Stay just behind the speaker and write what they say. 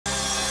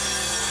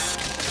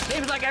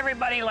Seems like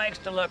everybody likes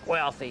to look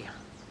wealthy.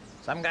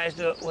 Some guys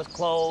do it with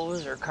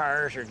clothes or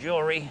cars or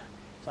jewelry.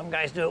 Some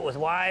guys do it with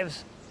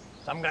wives.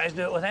 Some guys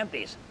do it with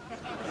empties.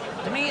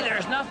 To me,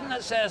 there's nothing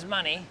that says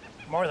money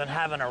more than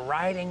having a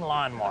riding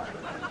lawnmower.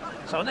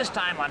 So this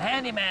time on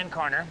Handyman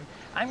Corner,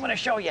 I'm going to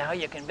show you how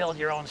you can build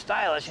your own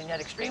stylish and yet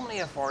extremely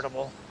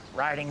affordable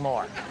riding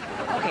mower.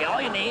 Okay,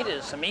 all you need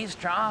is some eaves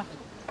trough,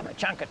 a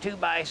chunk of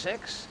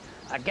 2x6,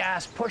 a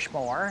gas push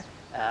mower,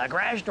 a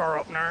garage door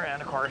opener,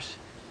 and of course,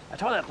 a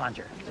toilet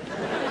plunger.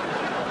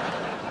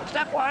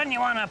 Step one,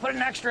 you want to put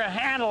an extra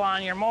handle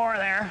on your mower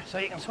there so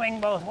you can swing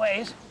both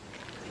ways.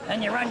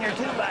 Then you run your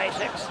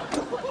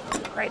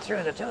 2x6 right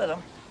through the two of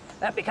them.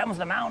 That becomes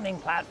the mounting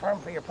platform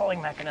for your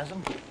pulling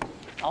mechanism.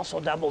 Also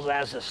doubles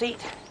as a seat.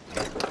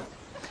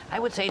 I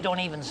would say don't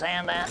even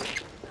sand that.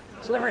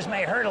 Slivers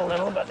may hurt a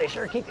little, but they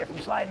sure keep you from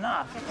sliding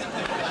off.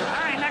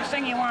 All right, next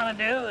thing you want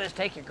to do is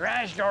take your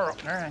garage door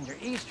opener and your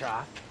eaves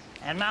trough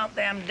and mount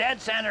them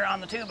dead center on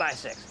the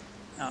 2x6.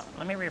 Now,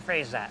 let me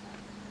rephrase that.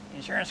 The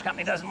insurance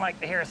company doesn't like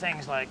to hear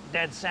things like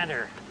dead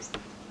center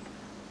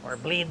or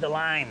bleed the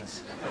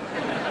lines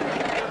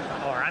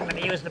or I'm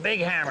going to use the big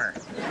hammer.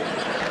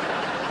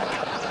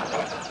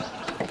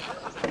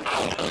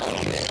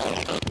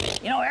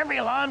 You know, every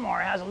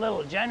lawnmower has a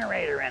little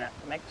generator in it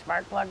to make the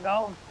spark plug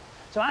go.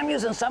 So I'm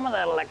using some of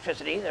that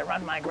electricity to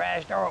run my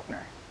garage door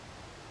opener.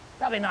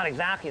 Probably not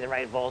exactly the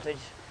right voltage,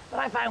 but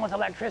I find with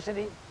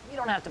electricity, you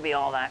don't have to be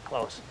all that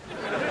close.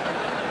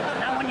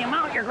 Now, when you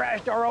mount your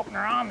garage door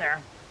opener on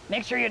there,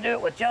 make sure you do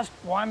it with just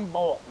one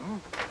bolt.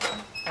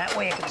 That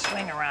way it can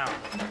swing around.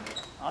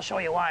 I'll show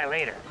you why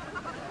later.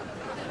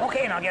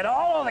 Okay, now get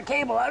all of the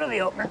cable out of the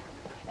opener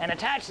and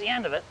attach the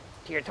end of it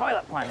to your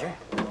toilet plunger.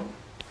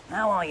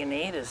 Now all you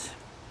need is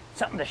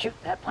something to shoot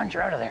that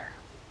plunger out of there.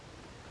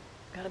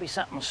 Gotta be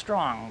something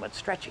strong but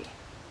stretchy.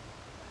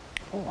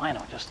 Oh, I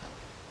know, just,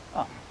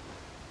 oh.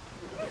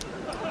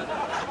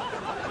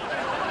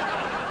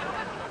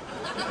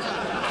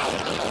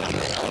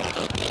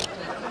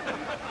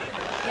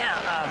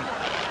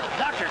 Yeah,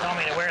 doctor told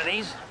me to wear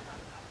these.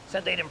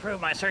 Said they'd improve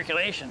my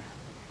circulation.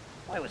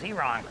 Boy, was he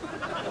wrong.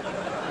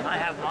 When I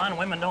have them on,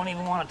 women don't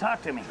even want to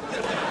talk to me.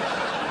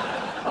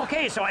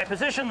 Okay, so I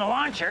position the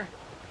launcher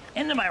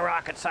into my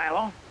rocket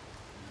silo,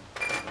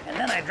 and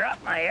then I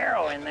drop my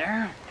arrow in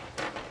there,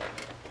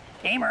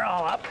 aim her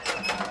all up,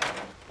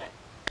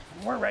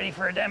 and we're ready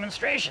for a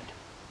demonstration.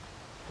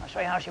 I'll show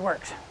you how she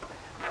works.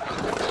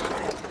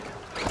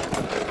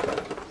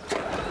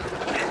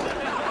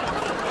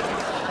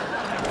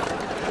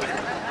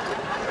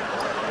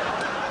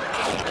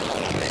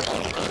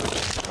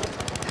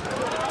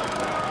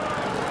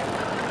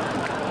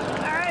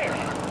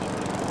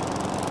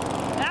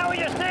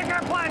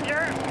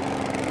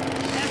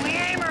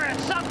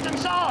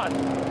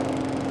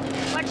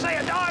 Like, say,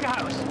 a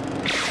doghouse.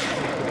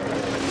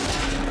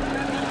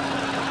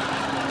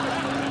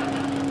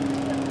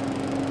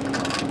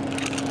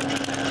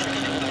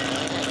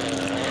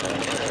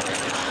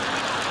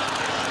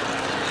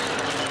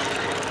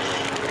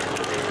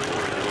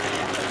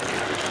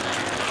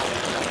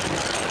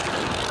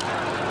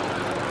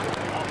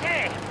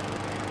 Okay.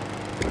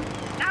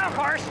 Now, of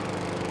course,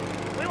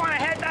 we want to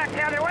head back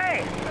the other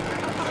way.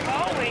 So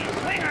we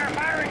swing our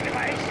firing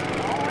device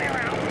all the way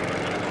around.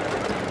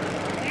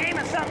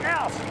 Something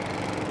else.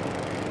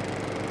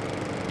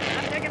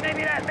 I'm thinking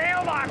maybe that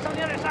mailbox on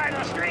the other side of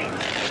the street.